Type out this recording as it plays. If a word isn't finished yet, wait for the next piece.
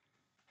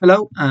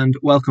Hello and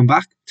welcome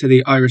back to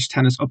the Irish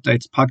Tennis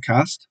Updates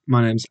podcast.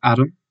 My name's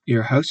Adam,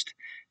 your host.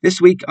 This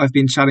week I've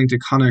been chatting to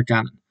Conor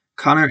Gannon.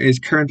 Conor is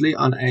currently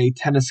on a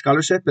tennis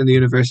scholarship in the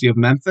University of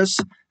Memphis,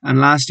 and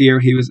last year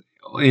he was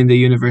in the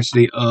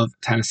University of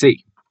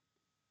Tennessee.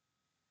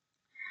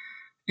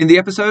 In the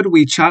episode,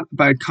 we chat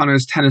about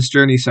Conor's tennis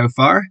journey so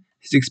far,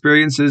 his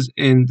experiences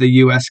in the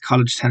US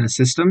college tennis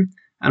system,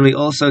 and we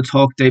also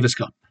talk Davis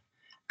Cup.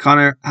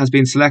 Conor has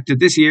been selected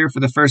this year for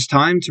the first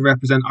time to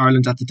represent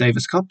Ireland at the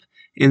Davis Cup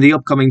in the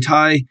upcoming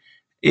tie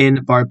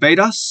in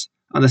Barbados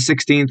on the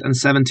 16th and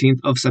 17th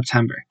of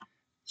September.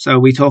 So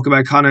we talk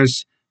about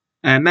Conor's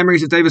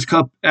memories of Davis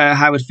Cup,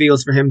 how it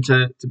feels for him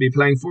to be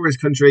playing for his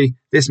country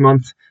this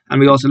month, and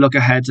we also look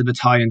ahead to the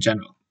tie in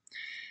general.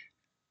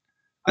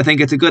 I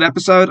think it's a good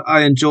episode.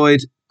 I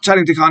enjoyed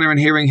chatting to Conor and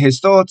hearing his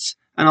thoughts,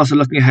 and also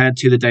looking ahead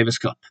to the Davis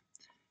Cup.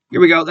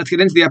 Here we go. Let's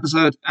get into the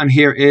episode, and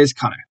here is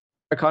Conor.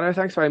 Conor,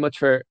 thanks very much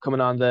for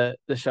coming on the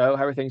show.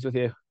 How are things with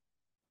you?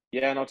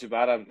 Yeah, not too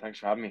bad, Adam. Thanks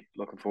for having me.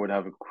 Looking forward to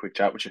having a quick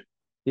chat with you.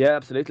 Yeah,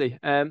 absolutely.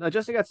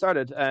 Just to get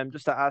started,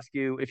 just to ask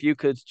you if you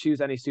could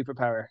choose any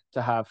superpower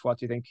to have, what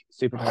do you think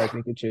superpowers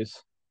you could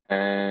choose?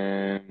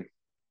 Um,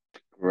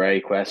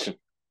 Great question.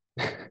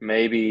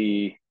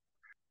 Maybe,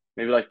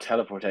 maybe like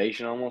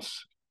teleportation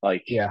almost.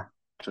 Like Yeah,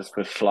 just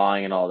with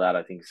flying and all that.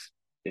 I think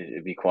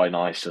it'd be quite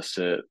nice just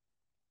to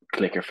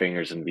click your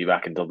fingers and be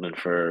back in Dublin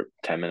for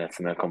 10 minutes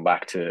and then come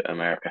back to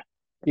America.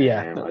 yeah.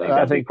 I think I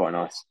that'd be think quite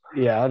nice.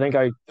 yeah, I think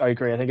I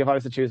agree. I think if I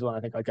was to choose one, I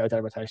think I'd go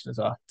teleportation as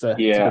well. It's a good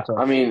Yeah,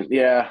 I choice. mean,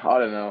 yeah, I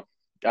don't know.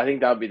 I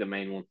think that'd be the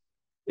main one.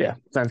 Yeah,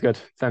 sounds good.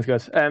 Sounds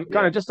good. Kind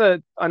Yeah,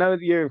 of I know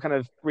that you kind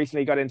of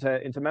recently got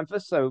into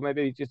Memphis, so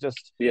maybe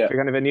just yeah. you're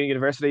kind of a new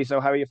university. So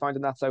how are you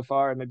finding that so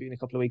far? And maybe in a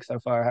couple of weeks so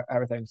far, how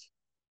are things?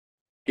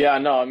 Yeah,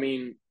 no, I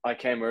mean, I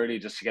came early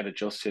just to get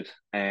adjusted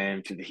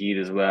to the heat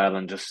as well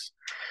and just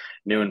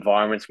new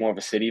environments, more of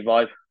a city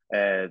vibe.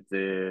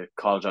 The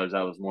college I was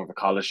at was more of a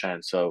college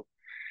town, so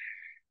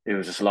it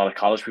was just a lot of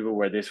college people.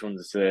 Where this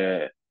one's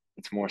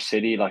it's more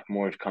city, like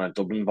more kind of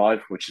Dublin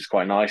vibe, which is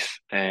quite nice.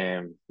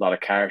 A lot of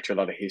character, a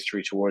lot of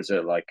history towards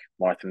it. Like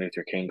Martin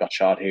Luther King got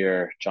shot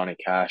here, Johnny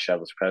Cash,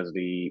 Elvis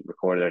Presley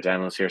recorded their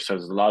demos here. So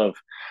there's a lot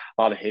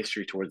of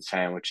history towards the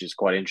town, which is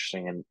quite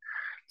interesting, and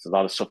there's a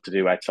lot of stuff to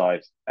do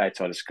outside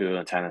of school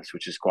and tennis,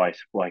 which is quite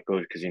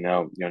good because you're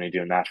only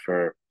doing that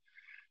for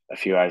a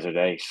few hours a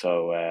day.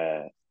 So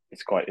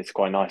it's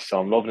quite nice. So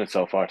I'm loving it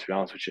so far, to be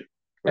honest with you.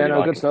 Yeah, Really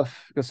no, good liking it. stuff.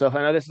 Good stuff.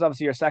 I know this is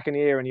obviously your second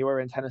year, and you were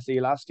in Tennessee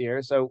last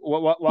year. So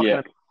what kind Yeah.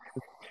 of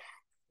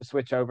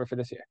switch over for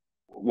this year?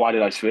 Why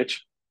did I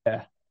switch?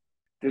 Yeah,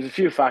 There's a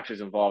few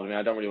factors involved. I mean,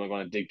 I don't really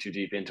want to dig too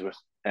deep into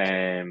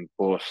it.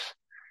 But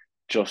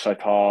just I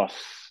thought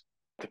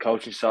the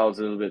coaching styles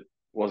a little bit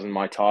wasn't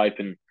my type,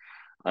 and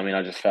I mean,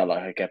 I just felt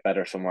like I'd get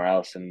better somewhere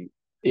else, and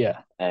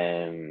yeah,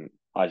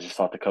 I just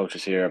thought the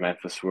coaches here at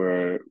Memphis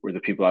were the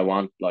people I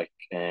want. Like,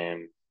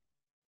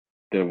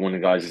 the one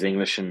of the guys is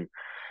English, and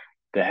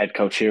the head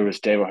coach here was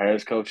Dave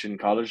O'Hara's coach in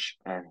college,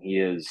 and he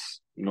has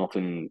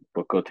nothing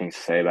but good things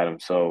to say about him.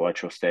 So I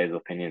trust Dave's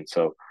opinion.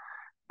 So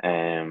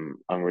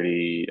I'm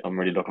really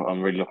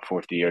looking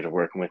forward to the years of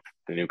working with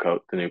the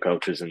new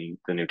coaches and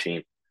the new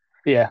team.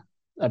 yeah,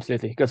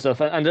 absolutely. Good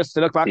stuff. And just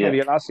to look back Yeah, maybe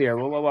at last year,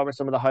 what were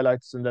some of the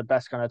highlights and the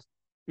best kind of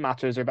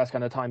matches or best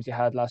kind of times you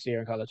had last year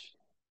in college?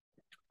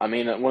 I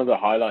mean, one of the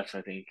highlights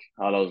I think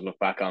I'll always look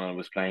back on it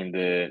was playing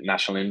the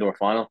national indoor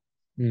final.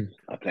 Mm.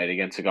 I played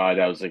against a guy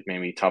that was like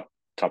maybe top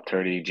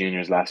 30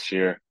 juniors last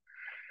year,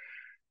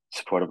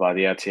 supported by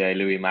the LTA.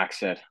 Louis Max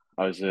said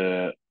I was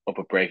up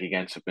a break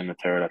against him in the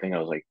third. I think I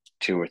was like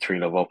 2 or 3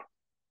 love up,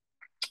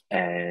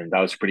 and that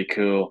was pretty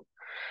cool.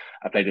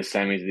 I played the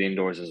semis of the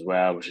indoors as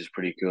well, which is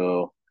pretty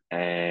cool.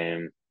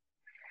 Um,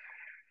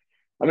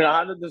 I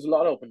mean, there's a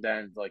lot of up and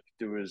downs. Like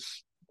there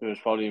was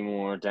probably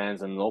more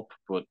downs than up,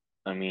 but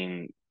I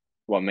mean,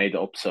 what made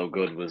the up so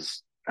good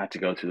was I had to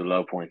go through the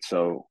low points.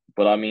 So,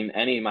 but I mean,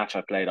 any match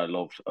I played, I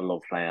loved. I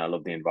loved playing. I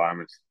loved the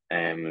environment.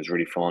 It was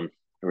really fun.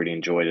 I really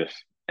enjoyed it.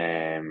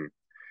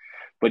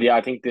 But yeah,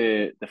 I think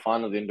the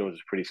final of the indoors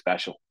was pretty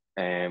special.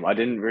 I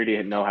didn't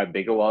really know how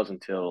big it was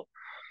until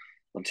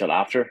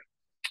after.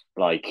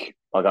 Like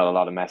I got a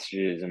lot of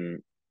messages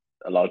and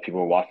a lot of people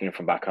were watching it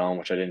from back home,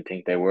 which I didn't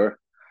think they were.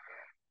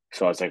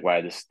 So I was like,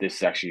 wow, this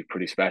is actually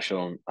pretty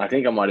special. And I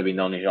think I might have been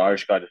the only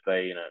Irish guy to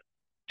play in a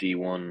D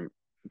one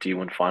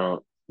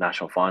final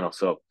national final.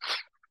 So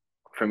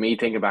for me,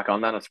 thinking back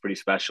on that, it's pretty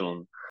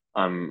special.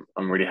 And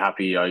I'm really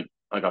happy I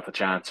got the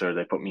chance or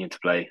they put me into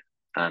play.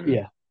 And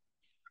Yeah,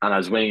 and I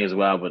was winning as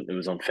well, but it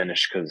was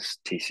unfinished because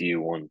TCU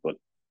won. But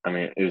I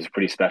mean, it was a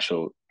pretty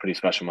special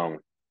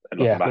moment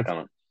looking yeah, back on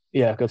it.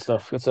 yeah, good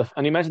stuff, good stuff.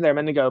 And you mentioned there a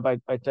minute ago about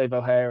Dave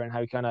O'Hare and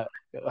how he kind of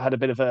had a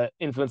bit of a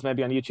influence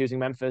maybe on you choosing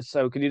Memphis.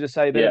 So could you just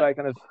say a bit Yeah, about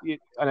kind of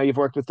I know you've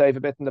worked with Dave a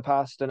bit in the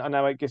past, and I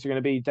know I guess you're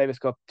going to be Davis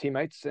Cup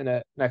teammates in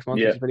next month,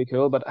 which yeah, is pretty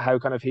cool. But how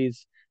kind of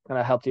he's kind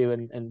of helped you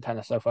in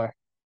tennis so far?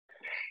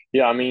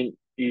 yeah. I mean,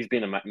 he's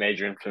been a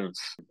major influence.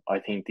 I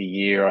think the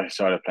year I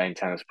started playing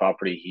tennis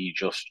properly, he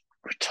just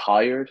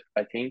retired.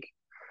 I think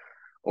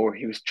or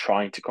he was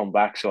trying to come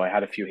back. So I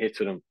had a few hits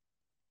with him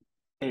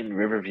in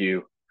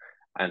Riverview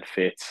and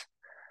Fitz,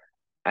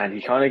 and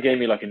he kind of gave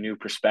me like a new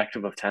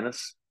perspective of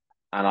tennis,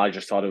 and I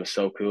just thought it was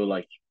so cool,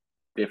 like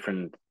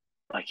different,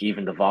 like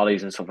even the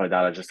volleys and stuff like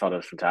that. I just thought it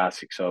was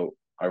fantastic. So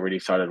I really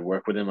started to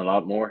work with him a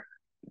lot more.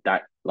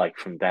 That like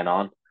from then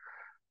on,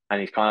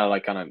 and he's kind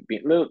of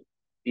been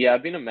yeah,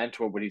 I've been a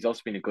mentor, but he's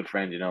also been a good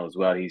friend, as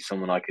well. He's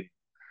someone I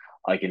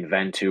can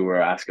vent to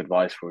or ask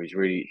advice for. He's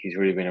really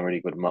been a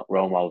really good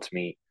role model to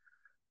me,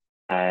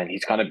 and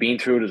he's kind of been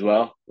through it as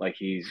well. Like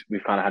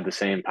we've kind of had the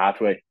same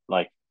pathway.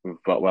 Like we've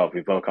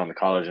both gone to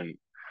college and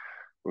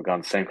we're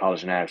gone to the same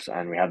college now,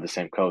 and we have the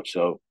same coach.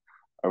 So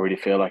I really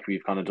feel like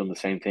we've kind of done the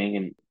same thing,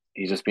 and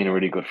he's just been a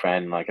really good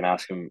friend. And I can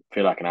ask him,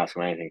 feel I can ask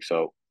him anything.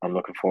 So I'm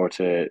looking forward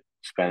to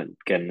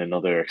getting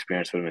another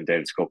experience with him in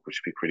Davis Cup, which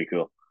would be pretty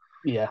cool.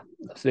 Yeah,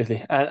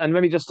 absolutely. And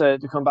maybe just to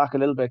come back a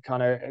little bit,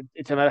 Connor,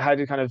 it's about how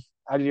did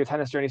your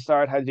tennis journey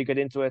start? How did you get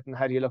into it, and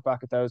how do you look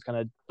back at those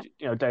kind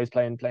of days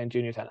playing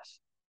junior tennis?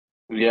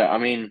 Yeah, I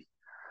mean,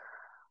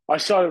 I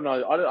started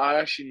when I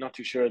actually not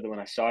too sure that when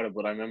I started,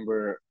 but I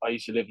remember I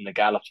used to live in the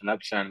Gallops in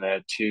Epsom, and they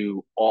had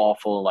two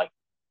awful like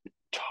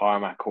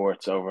tarmac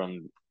courts over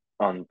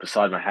on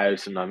beside my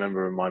house, and I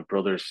remember my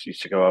brothers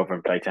used to go over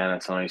and play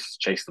tennis, and I used to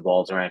chase the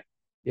balls around.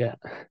 Yeah,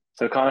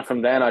 So kind of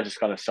from then, I just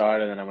kind of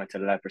started, and I went to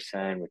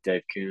Leopardstown with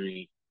Dave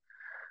Cooney,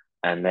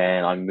 and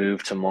then I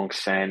moved to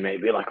Monkstown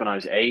maybe like when I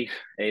was 8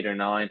 or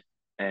 9,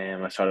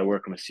 and I started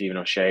working with Stephen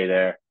O'Shea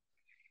there.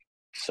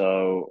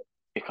 So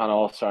it kind of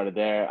all started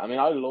there. I mean,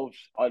 I loved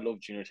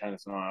junior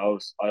tennis, and I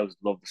always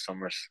loved the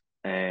summers.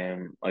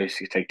 I used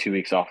to take 2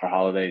 weeks off for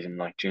holidays in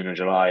like June or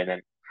July, and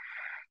then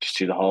just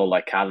do the whole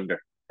like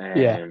calendar.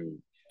 yeah,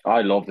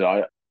 I loved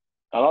it.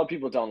 A lot of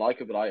people don't like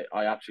it, but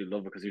I absolutely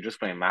love it because you're just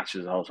playing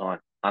matches the whole time.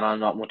 And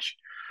I'm not much.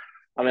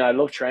 I mean, I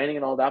love training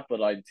and all that,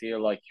 but I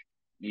feel like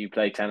you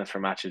play tennis for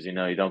matches. You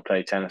don't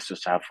play tennis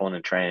just to have fun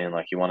and training.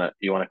 Like you wanna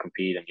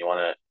compete and you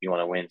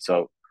wanna win.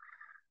 So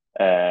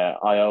I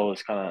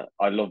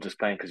love just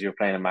playing because you're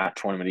playing a match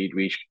tournament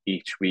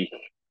each week,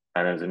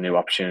 and there's a new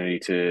opportunity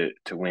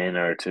to win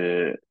or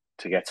to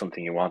get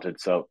something you wanted.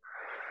 So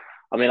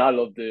I mean, I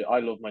love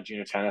my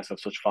junior tennis. I have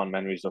such fond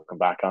memories looking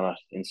back on it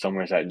in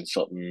summers out in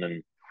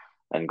Sutton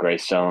and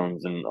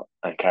Greystones and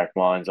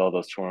Carrickmines, all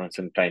those tournaments,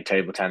 and playing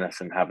table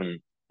tennis and having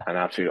an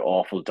absolute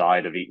awful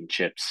diet of eating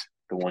chips,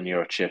 the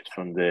 €1 chips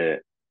from the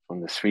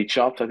sweet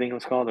shops, I think it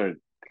was called, or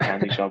the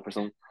candy shop or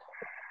something.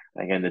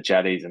 Again, the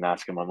jellies, and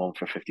asking my mum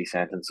for 50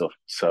 cents and stuff.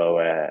 So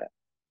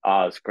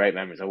it's great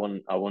memories. I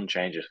wouldn't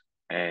change it.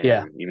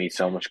 yeah, And you meet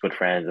so much good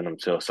friends, and I'm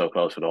still so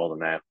close with all of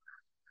them now.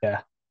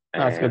 yeah.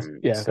 That's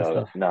good. Yeah, good So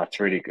stuff. no, it's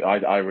really good.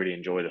 I really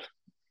enjoyed it.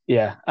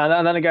 Yeah,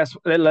 and then I guess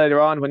a little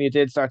later on when you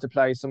did start to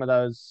play some of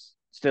those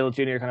still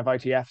junior kind of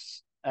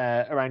ITFs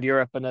around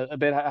Europe and a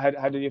bit,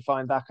 how did you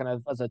find that kind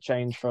of as a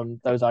change from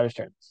those Irish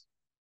tournaments?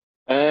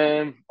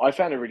 I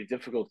found it really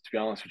difficult, to be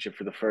honest with you,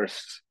 for the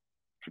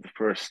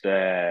first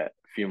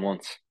few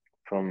months,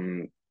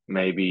 from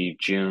maybe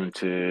June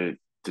to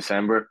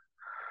December,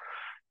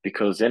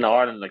 because in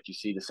Ireland, like, you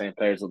see the same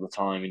players all the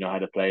time. You know how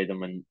to play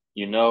them, and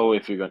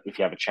if you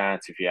have a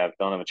chance, if you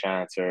don't have a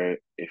chance, or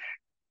if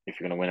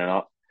you're going to win or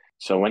not.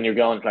 So when you're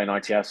going playing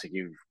ITS, like,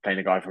 you've playing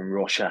a guy from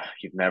Russia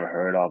you've never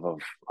heard of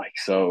like,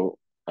 so.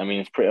 I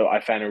mean, it's pretty.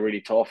 I found it really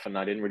tough, and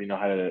I didn't really know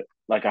how to.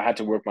 Like, I had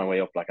to work my way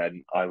up. Like,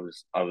 I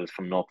was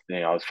from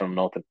nothing. I was from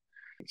nothing.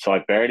 So I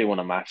barely won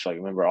a match. Like, I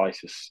remember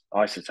ISIS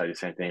had the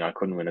same thing. I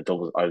couldn't win a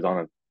doubles. I was on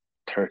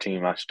a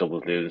 13 match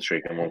doubles losing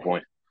streak at one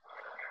point.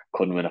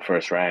 Couldn't win a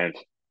first round,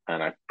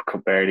 and I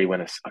could barely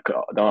win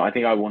no, I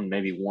think I won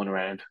maybe one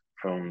round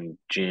from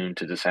June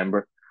to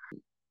December,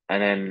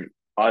 and then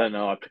I don't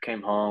know. I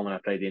came home and I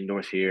played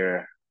indoors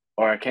here,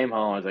 or I came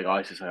home. I was like,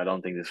 ISIS, I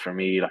don't think this is for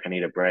me. Like, I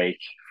need a break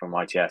from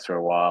ITS for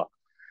a while.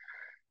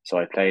 So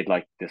I played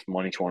like this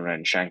money tournament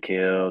in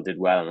Shankill, did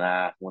well in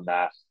that, won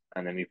that,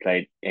 and then we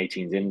played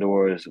 18s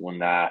indoors, won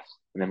that,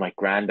 and then my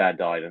granddad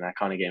died, and that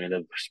kind of gave me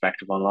the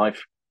perspective on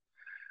life.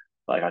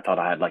 Like, I thought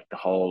I had like the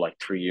whole like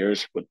 3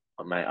 years, but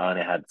I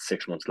only had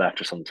 6 months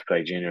left or something to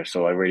play junior.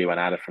 So I really went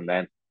at it from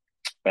then.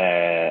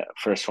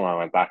 First time I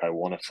went back, I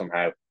won it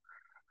somehow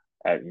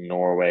out in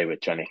Norway with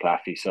Johnny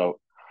Claffey. So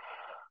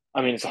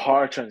I mean, it's a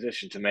hard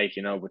transition to make,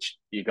 but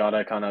you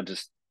gotta kind of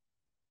just.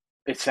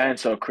 It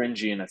sounds so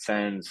cringy and it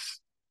sounds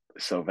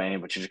so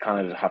vain, but you just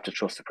kind of have to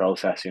trust the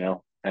process.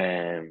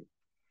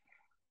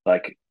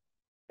 Like,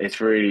 it's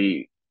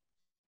really,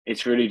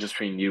 it's really just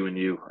between you and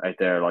you out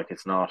there. Like,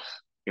 it's not,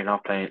 you're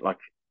not playing like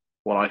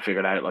what I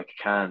figured out. Like,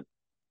 you can't,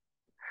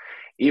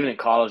 even in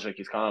college, like,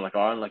 it's kind of like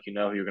Ireland, like, who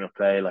you're gonna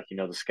play, like,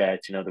 the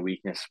scouts, the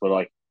weakness, but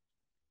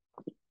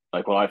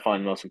like what I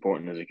find most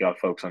important is you got to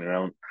focus on your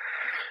own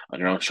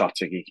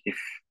shots. Like,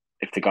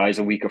 if the guy's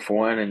a weaker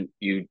forehand and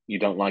you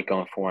don't like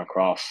going forehand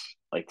cross,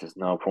 like, there's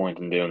no point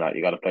in doing that.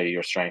 You got to play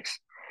your strengths.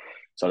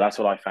 So that's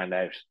what I found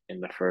out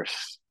in the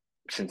first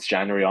since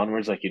January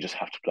onwards. Like, you just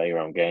have to play your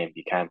own game.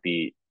 You can't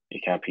be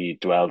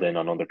dwelled in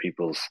on other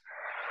people's.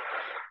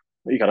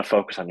 You got to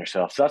focus on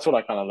yourself. So that's what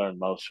I kind of learned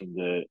most from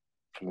the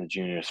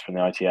juniors, from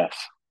the ITFs.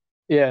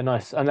 Yeah,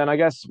 nice. And then I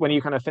guess when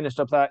you kind of finished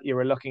up that, you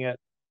were looking at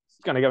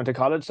kind of going to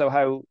college. So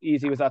how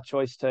easy was that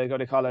choice to go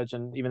to college,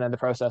 and even then the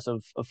process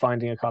of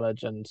finding a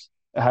college, and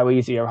how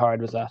easy or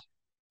hard was that?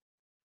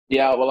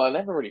 Yeah, well, I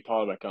never really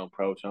thought about going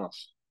pro, to be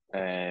honest.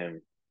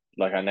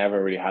 Like I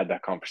never really had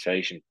that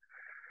conversation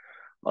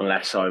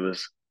unless I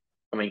was.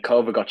 I mean,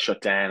 COVID got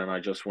shut down, and I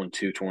just won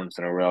two tournaments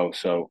in a row.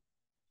 So,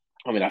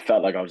 I mean, I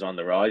felt like I was on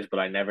the rise, but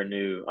I never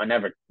knew. I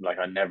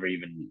never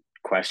even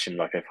questioned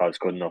like if I was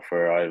good enough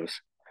or I was.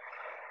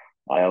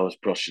 I always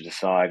brushed it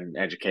aside, and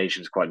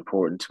education is quite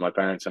important to my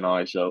parents and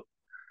I. So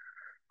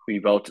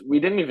we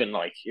didn't even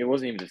like it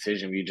wasn't even a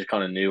decision. We just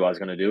kind of knew I was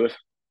going to do it.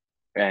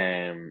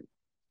 Um,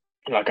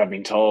 like I've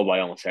been told by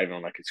almost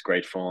everyone, like it's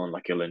great fun,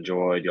 like you'll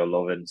enjoy it, you'll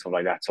love it, and stuff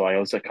like that. So I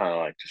also kind of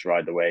like just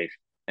ride the wave.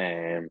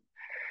 Um,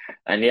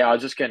 and yeah, I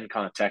was just getting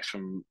kind of texts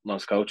from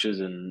most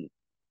coaches, and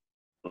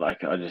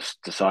like I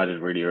just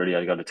decided really early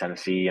I'd go to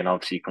Tennessee, and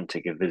obviously couldn't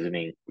take a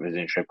visiting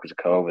trip because of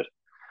COVID.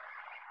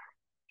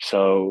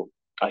 So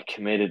I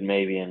committed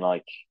maybe in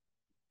like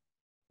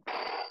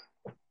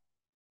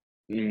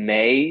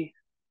May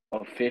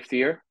of fifth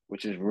year,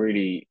 which is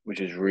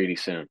really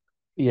soon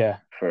Yeah,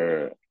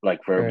 for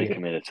like very verbally good.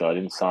 committed. So I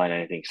didn't sign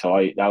anything. So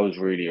I that was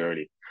really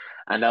early,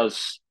 and that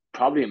was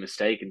probably a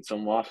mistake in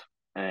somewhat.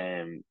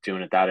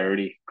 Doing it that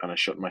early, kind of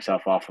shutting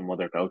myself off from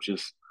other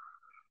coaches.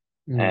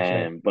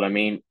 Sure. But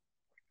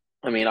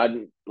I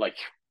didn't like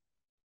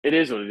it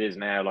is what it is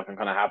now. Like I'm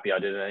kind of happy I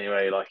did it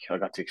anyway. Like I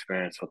got to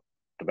experience what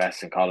the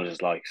best in college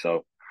is like.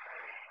 So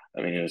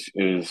I mean,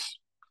 it was.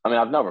 I mean,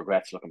 I've no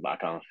regrets looking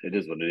back on it. It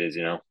is what it is,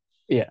 you know.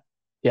 Yeah,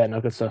 yeah,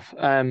 no, good stuff.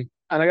 And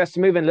I guess to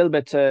move in a little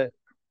bit to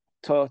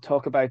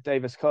talk about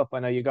Davis Cup. I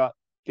know you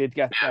did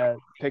get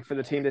picked for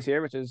the team this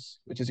year, which is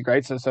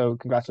great. So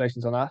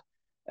congratulations on that.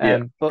 Yeah,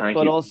 But thank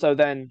you. also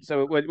then,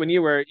 so when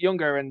you were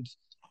younger and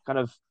kind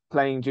of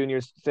playing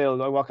juniors still,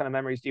 like, what kind of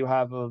memories do you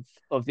have of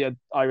the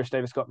Irish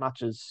Davis Cup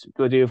matches?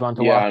 Good you've on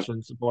to Yeah, watch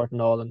and support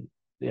and all, and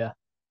yeah,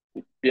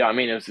 yeah. I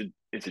mean,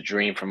 it's a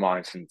dream for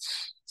mine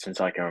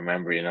since I can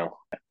remember. You know,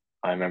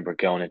 I remember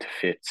going into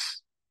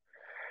Fitz.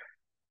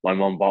 My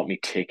mum bought me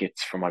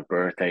tickets for my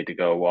birthday to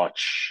go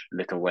watch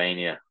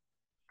Lithuania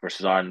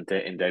versus Ireland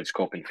in Davis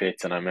Cup in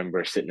Fitz, and I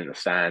remember sitting in the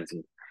stands,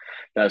 and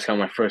that was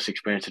kind of my first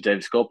experience at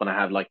Davis Cup. And I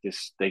had like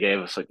this. They gave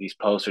us like these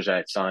posters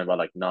out signed by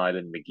like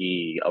Nyland,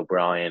 McGee,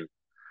 O'Brien,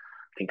 I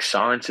think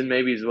Sorensen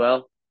maybe as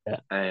well. yeah,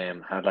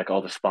 Had like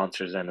all the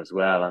sponsors in as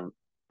well, and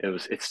it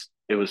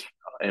was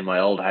in my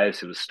old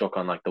house. It was stuck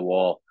on like the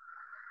wall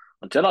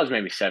until I was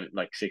maybe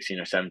 16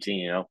 or 17.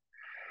 You know,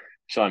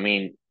 so I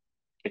mean,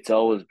 it's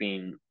always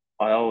been.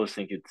 I always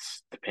think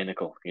it's the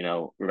pinnacle. You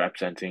know,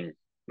 representing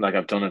like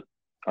I've done it.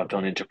 I've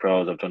done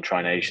Interpros, I've done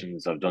Tri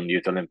Nations, I've done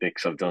Youth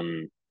Olympics, I've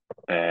done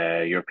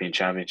European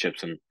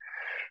Championships, and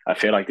I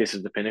feel like this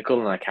is the pinnacle,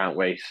 and I can't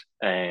wait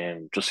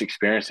and just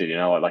experience it. You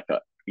know, I like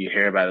that. You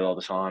hear about it all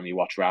the time. You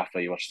watch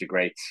Rafa, you watch the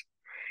greats.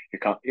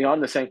 You're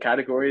on the same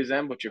category as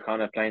them, but you're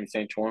kind of playing the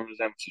same tournament as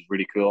them, which is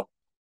really cool.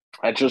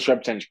 I just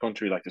represent your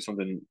country. Like there's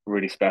something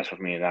really special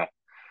for me in that.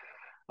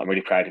 I'm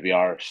really proud to be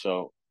Irish,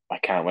 so I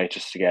can't wait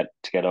just to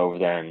get over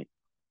there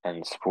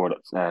and support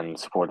the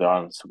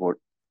island, support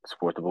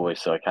the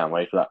boys. So I can't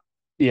wait for that.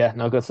 yeah,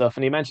 no, good stuff.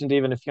 And you mentioned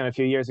even if kind of a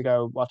few years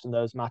ago watching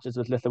those matches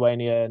with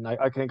Lithuania, and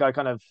I think I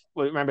kind of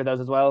remember those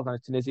as well. Kind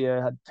of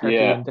Tunisia had Turkey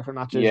Yeah, in different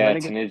matches, and I yeah,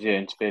 think Tunisia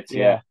and Spitz.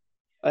 Yeah, yeah.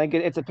 I think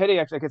it's a pity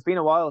actually. Like, it's been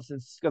a while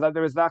since because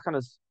there was that kind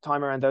of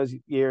time around those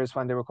years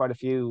when there were quite a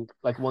few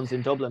like ones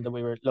in Dublin that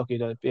we were lucky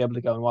to be able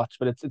to go and watch.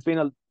 But it's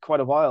been quite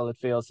a while it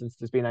feels since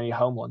there's been any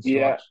home ones to yeah.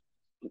 watch.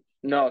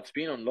 No, it's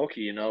been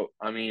unlucky, you know.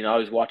 I mean, I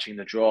was watching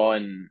the draw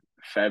in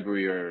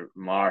February or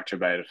March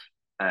about it,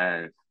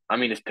 and I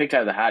mean, it's picked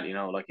out of the hat, you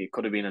know. Like it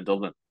could have been in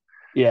Dublin,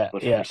 Yeah,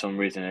 but for yeah, some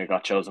reason it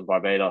got chosen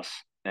Barbados,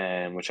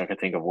 which I could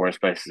think of worse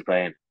places to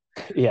play in.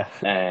 yeah,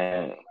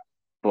 Uh,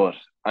 but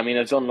I mean,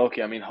 it's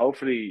unlucky. I mean,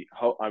 hopefully,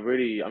 I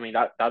really, I mean,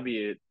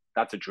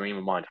 that's a dream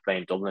of mine to play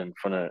in Dublin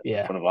in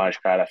yeah, front of Irish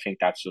crowd. I think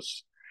that's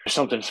just there's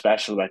something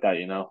special about that,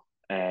 you know.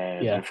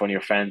 In yeah, front of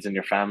your friends and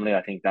your family,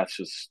 I think that's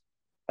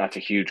a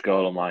huge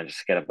goal of mine, just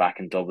to get it back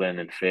in Dublin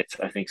and Fitz.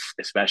 I think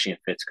especially in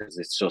Fitz because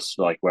it's just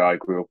like where I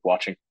grew up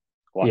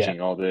yeah,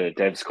 watching all the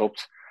Davis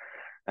Cups,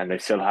 and they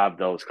still have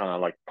those kind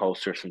of like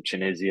posters from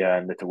Tunisia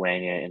and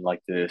Lithuania in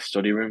like the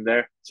study room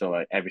there. So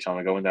like, every time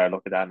I go in there, I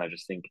look at that and I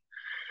just think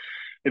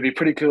it'd be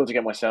pretty cool to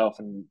get myself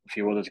and a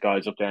few other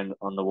guys up there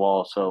on the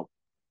wall. So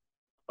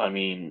I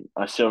mean,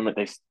 I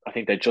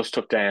think they just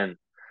took down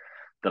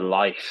the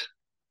light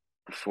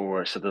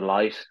before, so the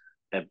light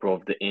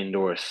above the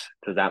indoors,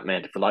 so that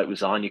meant if the light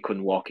was on, you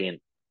couldn't walk in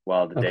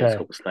while the Davis okay,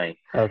 Cup was playing. If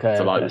okay,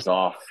 the light okay, was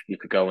off, you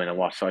could go in and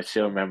watch. So I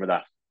still remember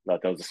that.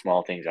 That those are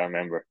small things I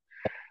remember,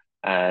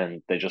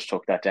 and they just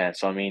took that down.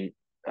 So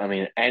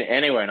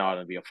anywhere in Ireland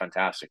would be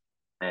fantastic.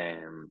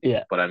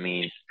 yeah. But I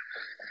mean,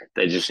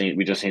 we just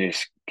need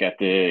to get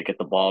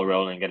the ball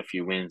rolling, get a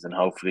few wins, and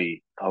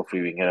hopefully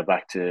we can get it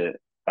back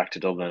to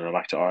Dublin or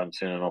back to Ireland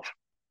soon enough.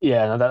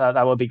 Yeah, no,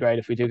 that would be great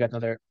if we do get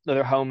another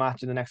home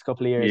match in the next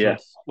couple of years. Yeah,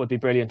 Would be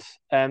brilliant.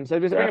 So just to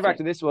bring it back definitely.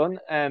 to this one.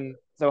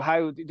 So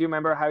how do you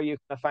remember how you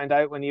kind of found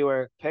out when you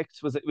were picked?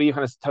 Were you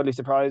kind of totally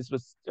surprised?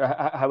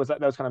 How was that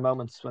those kind of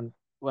moments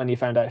when you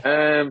found out?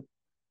 Um,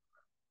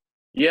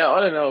 yeah, I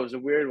don't know. It was a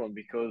weird one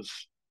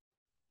because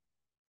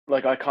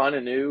like I kind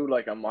of knew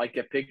like I might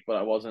get picked, but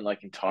I wasn't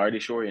like entirely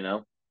sure, you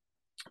know.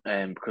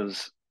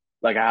 Because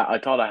like I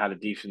thought I had a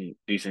decent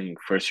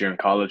first year in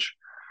college,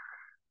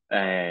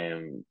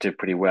 did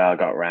pretty well,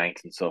 got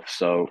ranked and stuff.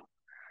 So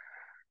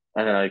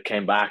and then I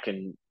came back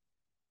and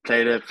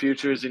played a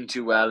futures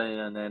into Welling,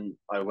 and then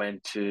I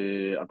played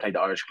the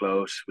Irish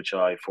Close, which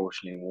I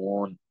fortunately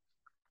won.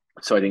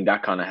 So I think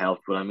that kind of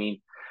helped. But I mean,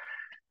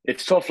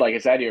 it's tough. Like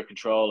it's out of your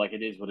control. Like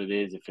it is what it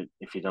is.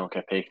 If you don't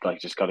get picked, like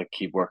just got to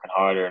keep working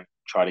harder and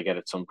try to get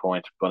at some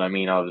point. But I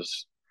mean,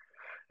 it's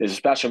a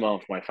special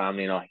moment for my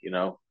family,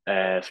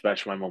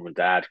 especially my mom and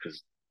dad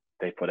because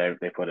they put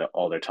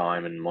all their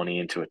time and money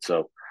into it.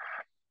 So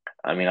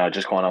I mean, I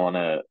just kind of want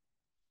to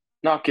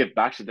not give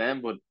back to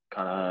them, but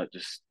kind of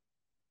just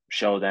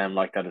show them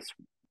like that it's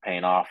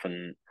paying off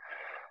and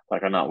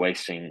like I'm not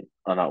wasting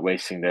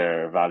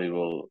their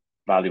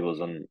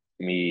valuables on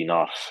me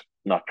not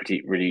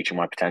reaching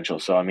my potential.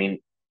 So I mean,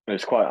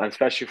 it's quite, and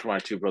especially for my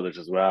two brothers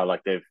as well.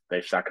 Like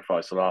they've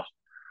sacrificed a lot,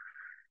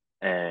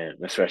 and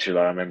especially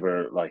like, I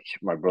remember like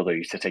my brother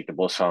used to take the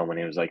bus home when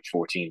he was like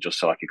 14 just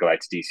so I could go out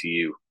to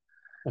DCU.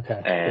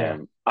 Okay, yeah,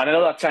 And I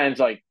know that sounds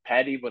like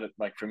petty, but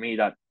like for me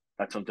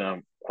that's something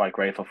I'm quite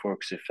grateful for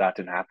because if that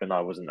didn't happen,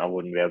 I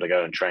wouldn't be able to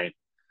go and train.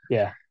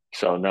 yeah,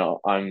 So no,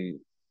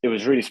 it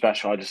was really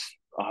special.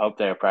 I hope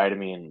they're proud of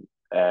me, and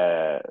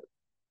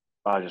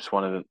I just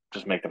wanted to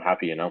just make them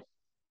happy, you know.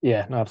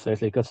 yeah. No,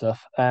 absolutely, good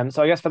stuff.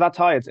 So I guess for that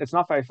tie, it's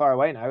not very far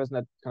away now, isn't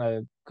it?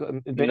 Kind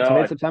of to No,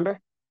 mid September.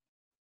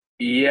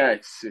 yeah,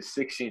 it's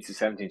 16th to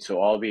 17th,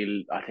 so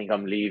I think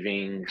I'm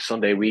leaving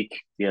Sunday week,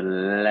 the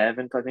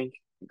 11th, I think,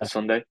 the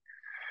Sunday.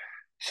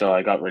 So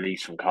I got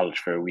released from college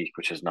for a week,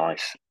 which is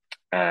nice.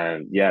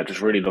 And yeah,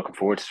 just really looking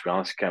forward to be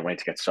honest. Can't wait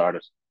to get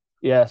started.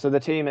 Yeah. So the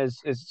team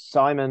is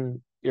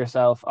Simon,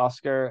 yourself,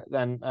 Oscar,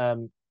 then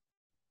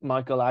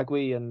Michael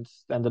Agui, and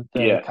then the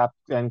Yeah, cap,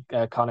 then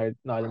Connor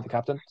Nyland, the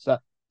captain. Is that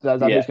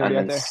yeah, who's going to be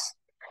out there?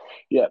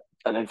 Yeah,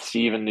 and then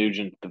Stephen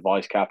Nugent, the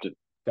vice captain,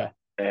 Okay.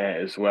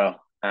 as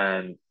well.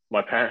 And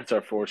my parents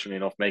are fortunate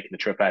enough making the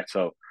trip out,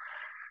 so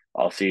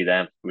I'll see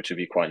them, which would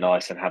be quite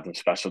nice, and have them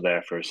special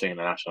there for singing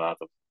the national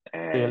anthem.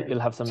 So you'll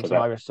And have so some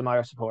that Irish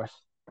support.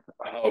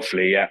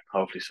 hopefully, yeah,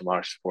 hopefully some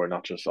Irish support,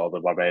 not just all the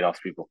Barbados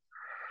people.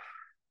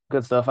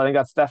 Good stuff. I think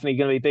that's definitely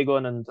going to be a big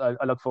one, and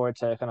I look forward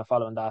to kind of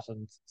following that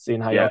and seeing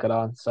how you all Yeah, get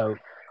on. So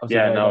obviously,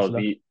 yeah, very no, best of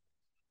luck.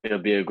 it'll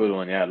be a good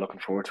one. Yeah, looking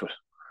forward to it.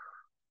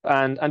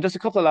 And just a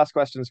couple of last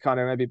questions,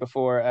 Connor, maybe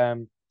before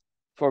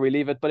we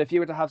leave it. But if you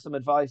were to have some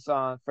advice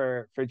on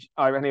for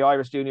any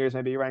Irish juniors,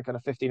 maybe around kind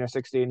of 15 or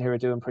 16 who are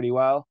doing pretty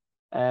well.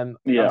 Yeah,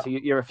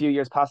 Obviously you're a few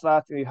years past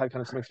that, and you had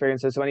kind of some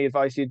experiences. So any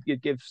advice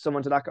you'd give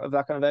someone to that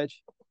kind of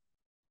age?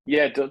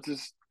 yeah,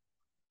 just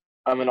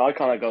I mean, I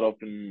kind of got up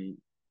and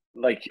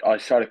like I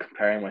started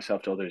comparing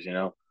myself to others,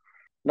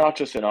 not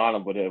just in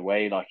Ireland, but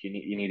away. Like you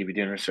need to be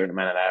doing a certain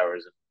amount of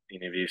hours and you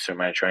need to do a certain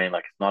amount of training.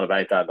 Like it's not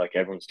about that. Like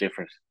everyone's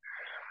different.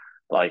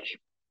 Like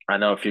I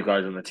know a few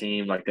guys on the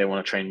team, like they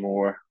want to train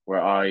more.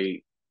 Where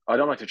I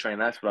don't like to train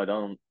less, but I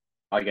don't.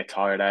 I get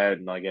tired out,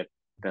 and I get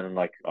then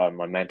like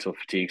my mental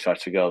fatigue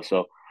starts to go.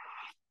 So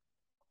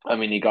I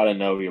mean, you got to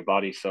know your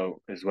body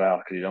so as well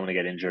because you don't want to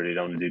get injured. You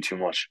don't want to do too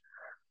much.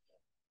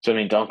 So I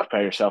mean, don't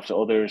compare yourself to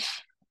others.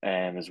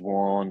 And as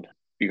one,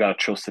 you got to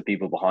trust the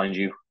people behind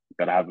you. You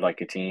got to have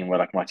like a team where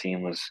like my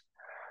team was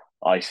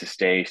Isa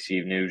Stay,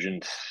 Steve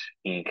Nugent,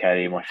 Ian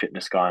Kelly, my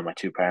fitness guy, and my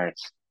two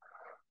parents.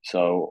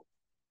 So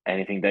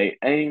anything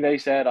they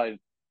said, I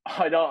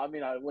don't. I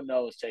mean, I wouldn't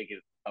always take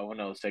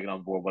it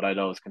on board, but I'd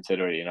always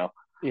consider it.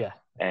 Yeah,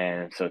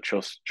 And so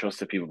trust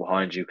the people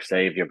behind you because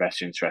they have your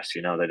best interest.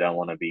 They don't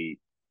want to be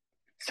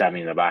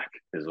stabbing in the back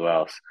as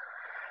well.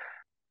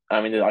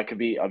 I mean,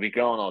 I'll be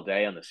going all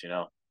day on this. And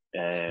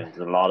there's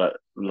a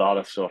lot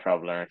of stuff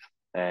I've learned.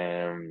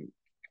 Um,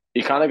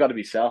 you kind of got to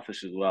be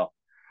selfish as well.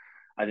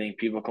 I think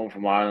people come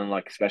from Ireland,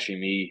 like especially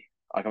me,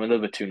 like I'm a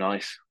little bit too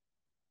nice.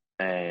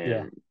 yeah,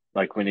 And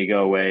like when you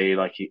go away,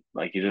 like you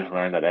just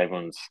learn that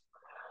everyone's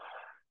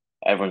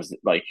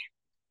like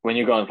when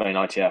you go and play an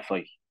ITF,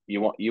 like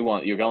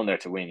you're going there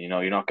to win.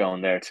 You're not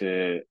going there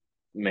to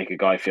make a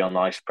guy feel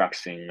nice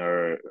practicing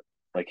or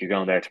like you're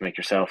going there to make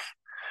yourself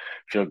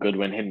feel good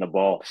when hitting the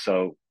ball.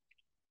 So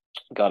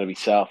got to be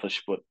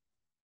selfish, but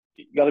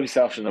you got to be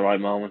selfish in the right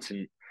moments,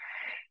 and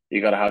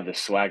you got to have the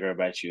swagger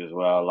about you as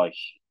well. Like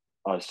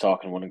I was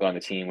talking to one guy on the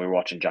team, we were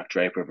watching Jack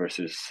Draper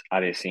versus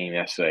Aliassime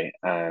yesterday,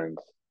 and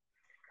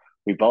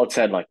we both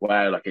said like,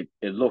 wow, like it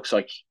looks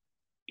like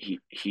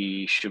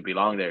he should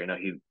belong there.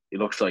 He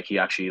looks like he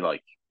actually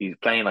like he's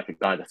playing like a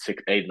guy that's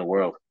 6'8" in the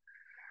world,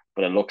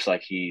 but it looks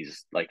like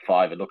he's like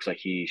 5. It looks like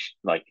he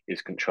like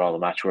is control the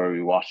match where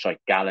we watched like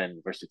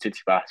Gallon versus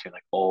Tsitsipas. You're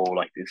like, oh,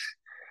 like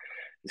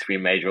this be a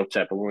major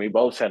upset. But when we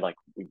both said like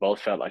we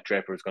both felt like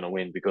Draper was going to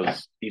win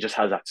because he just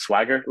has that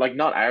swagger, like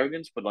not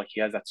arrogance, but like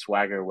he has that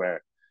swagger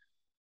where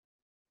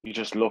you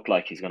just look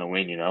like he's going to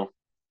win, you know.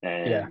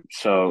 Yeah. And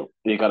so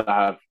you got to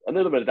have a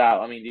little bit of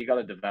that. I mean, you got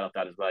to develop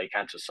that as well. You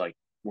can't just like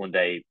one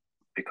day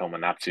become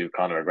an absolute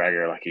Conor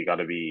McGregor. Like you got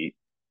to be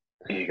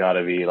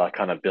like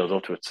kind of build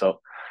up to it. So,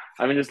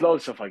 I mean, there's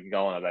loads of stuff I can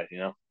go on about, you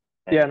know.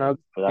 Yeah, no.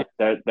 But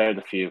they're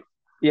the few.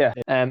 Yeah.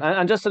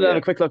 And just to have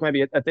a quick look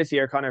maybe at this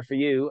year, Conor, for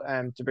you,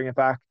 to bring it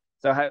back.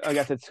 So I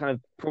guess it's kind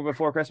of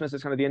before Christmas,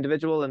 it's kind of the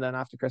individual, and then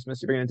after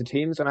Christmas, you bring it into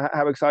teams. And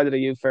how excited are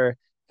you for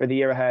the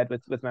year ahead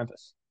with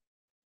Memphis?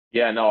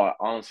 Yeah, no,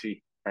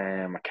 honestly,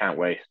 I can't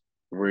wait.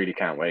 Really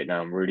can't wait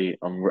now. I've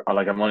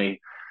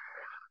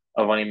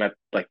only met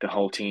like the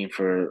whole team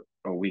for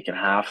a week and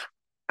a half,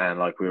 and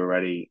like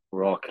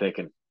we're all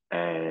clicking.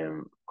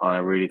 And I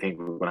really think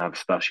we're gonna have a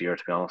special year,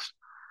 to be honest.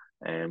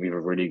 And we have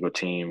a really good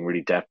team,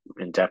 really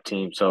in-depth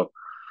team. So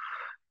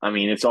I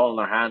mean, it's all in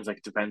our hands. Like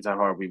it depends how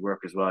hard we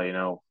work as well, you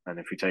know, and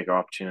if we take our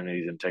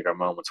opportunities and take our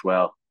moments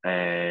well.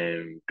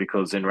 And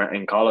because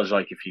in college,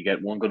 like if you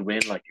get one good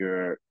win, like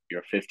you're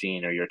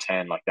 15 or you're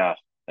 10, like that.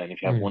 And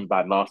if you have one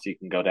bad loss, you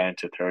can go down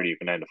to 30, you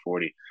can down to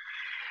 40.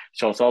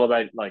 So it's all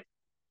about like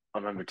I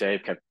remember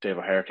Dave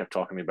O'Hare kept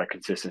talking to me about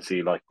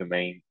consistency. Like the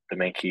main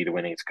key to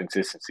winning is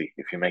consistency.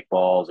 If you make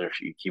balls or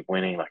if you keep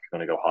winning, like you're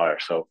going to go higher.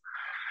 So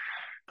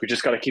we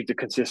just got to keep the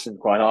consistent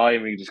quite high,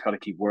 and we just got to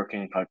keep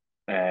working, like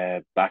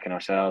backing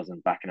ourselves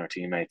and backing our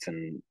teammates,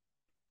 and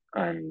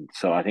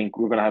so I think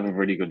we're going to have a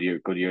really good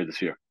year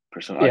this year.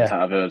 Personally,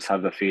 I just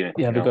have the feeling.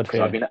 Yeah, be good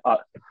feeling.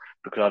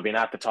 Because I've been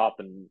at the top,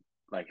 and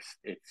like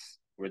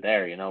we're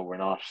there. You know, we're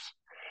not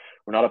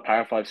a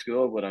Power 5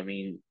 school, but I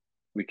mean,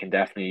 we can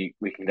definitely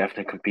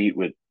compete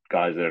with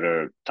guys that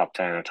are top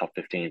 10 or top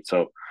 15.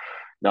 So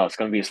no, it's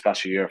going to be a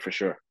special year for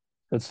sure.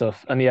 Good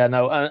stuff. And yeah,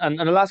 no, and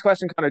the last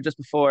question, Conor, just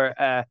before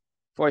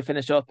we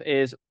finish up,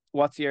 is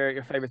what's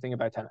your favorite thing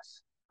about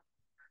tennis?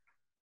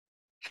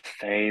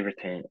 Favorite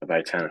thing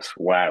about tennis?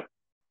 Wow,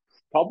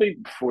 probably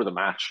before the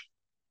match,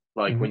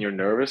 like when you're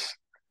nervous.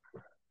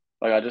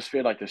 Like I just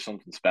feel like there's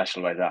something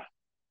special about that.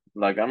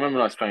 Like I remember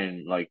when I was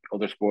playing like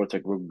other sports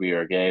like rugby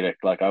or Gaelic.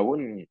 Like I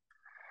wouldn't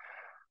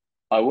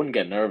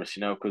get nervous,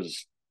 you know,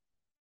 because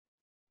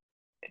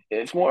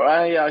it's more.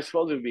 I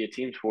suppose it would be a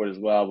team sport as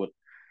well, but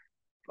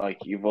like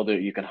you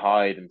can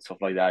hide and stuff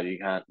like that. You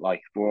can't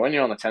like, but when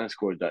you're on the tennis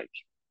court, like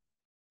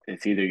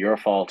it's either your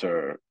fault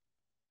or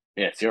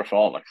it's your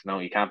fault. Like no,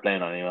 you can't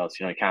blame on anyone else.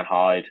 You know, you can't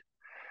hide.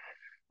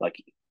 Like,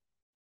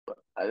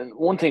 and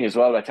one thing as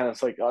well about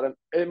tennis, like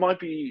it might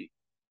be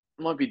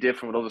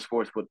different with other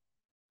sports, but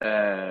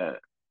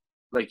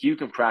like you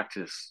can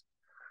practice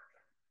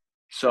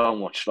so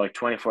much, like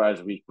 24 hours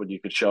a week, but you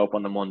could show up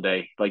on the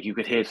Monday, like you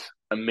could hit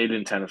a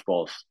million tennis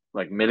balls,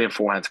 like a million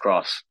forehands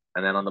cross,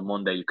 and then on the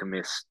Monday you can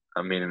miss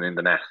a million in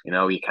the net. You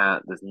know, you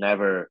can't.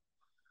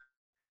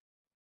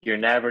 You're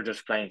never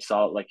just playing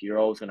solid. Like you're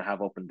always going to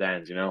have up and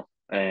downs. You know.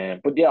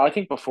 But yeah, I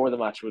think before the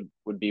match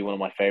would be one of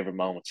my favorite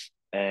moments.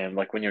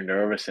 Like when you're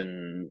nervous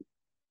and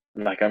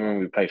like I remember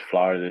we played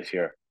Florida this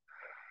year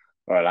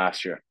or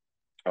last year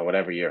or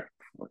whatever year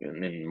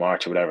in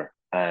March or whatever,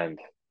 and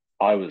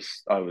I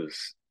was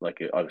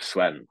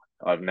sweating.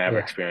 I've never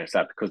experienced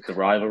that because the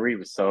rivalry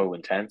was so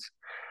intense,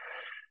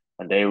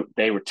 and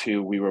they were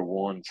 2, we were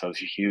 1, so it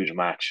was a huge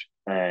match.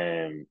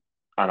 And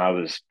I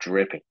was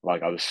dripping,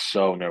 like I was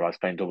so nervous. I was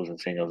playing doubles and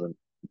singles, and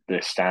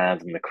the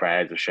stands and the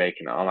crowds were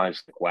shaking, and I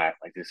was like, wow,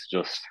 like this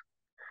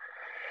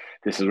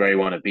is where you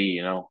want to be,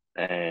 you know.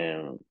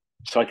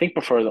 So I think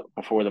before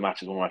the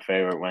match is one of my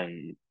favorite,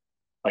 when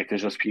like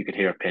there's just you could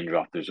hear a pin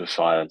drop, there's just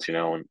silence, you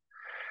know, and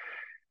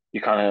you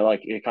kind of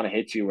like it kind of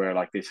hits you where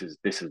like this is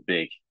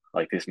big,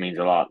 like this means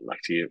a lot, like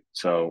to you.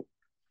 So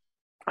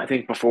I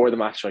think before the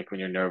match, like when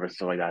you're nervous and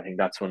stuff like that, I think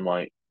that's when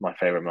my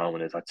favorite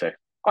moment is. I'd say.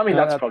 I mean,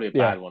 that's probably a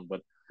bad one, but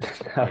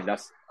I mean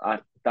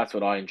that's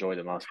what I enjoy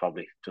the most,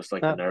 probably just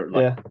like the nerve,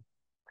 like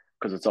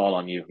because it's all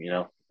on you, you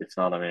know, it's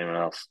not on anyone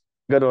else.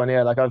 Good one,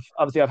 yeah. Like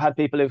I've had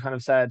people who kind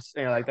of said,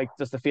 you know, like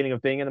just the feeling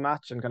of being in the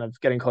match and kind of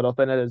getting caught up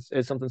in it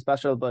is something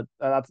special. But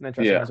that's an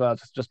interesting as well.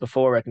 Just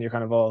before it, and you're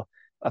kind of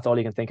that's all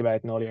you can think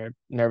about and all your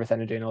nervous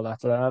energy and all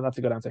that. So that's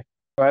a good answer.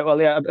 All right, well,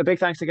 yeah, a big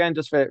thanks again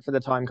just for the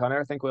time, Conor.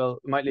 I think we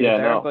might leave it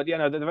there. But yeah,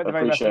 no, the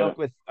very best of luck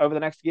with over the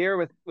next year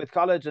with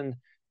college, and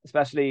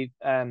especially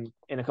in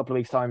a couple of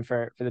weeks' time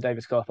for the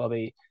Davis Cup. I'll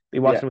be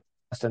watching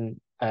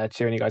and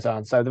cheering you guys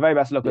on. So the very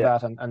best of luck with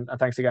that, and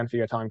thanks again for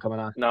your time coming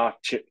on. No,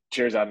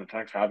 cheers, Adam.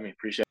 Thanks for having me.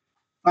 Appreciate it.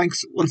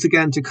 Thanks once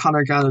again to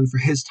Conor Gannon for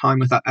his time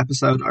with that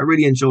episode. I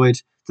really enjoyed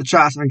the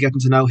chat and getting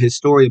to know his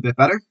story a bit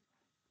better.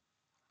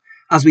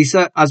 As we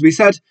said,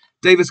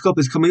 Davis Cup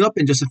is coming up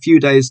in just a few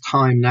days'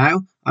 time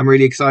now. I'm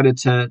really excited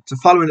to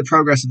following the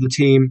progress of the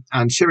team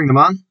and cheering them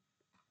on.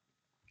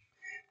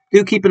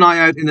 Do keep an eye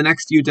out in the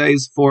next few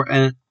days for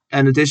an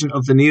edition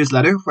of the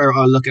newsletter where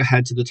I'll look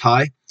ahead to the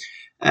tie.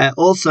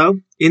 Also,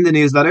 in the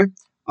newsletter,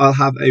 I'll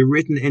have a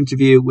written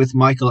interview with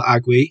Michael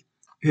Agui,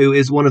 who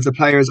is one of the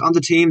players on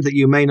the team that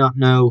you may not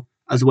know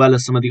as well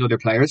as some of the other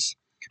players.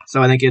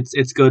 So I think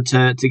it's good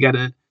to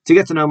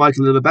get to know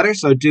Michael a little bit better.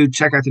 So do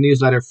check out the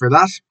newsletter for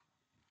that.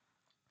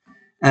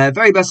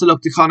 Very best of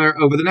luck to Conor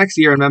over the next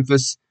year in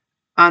Memphis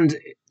and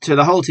to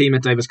the whole team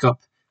at Davis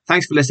Cup.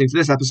 Thanks for listening to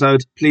this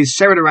episode. Please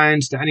share it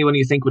around to anyone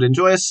you think would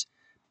enjoy us.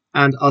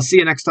 And I'll see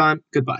you next time. Goodbye.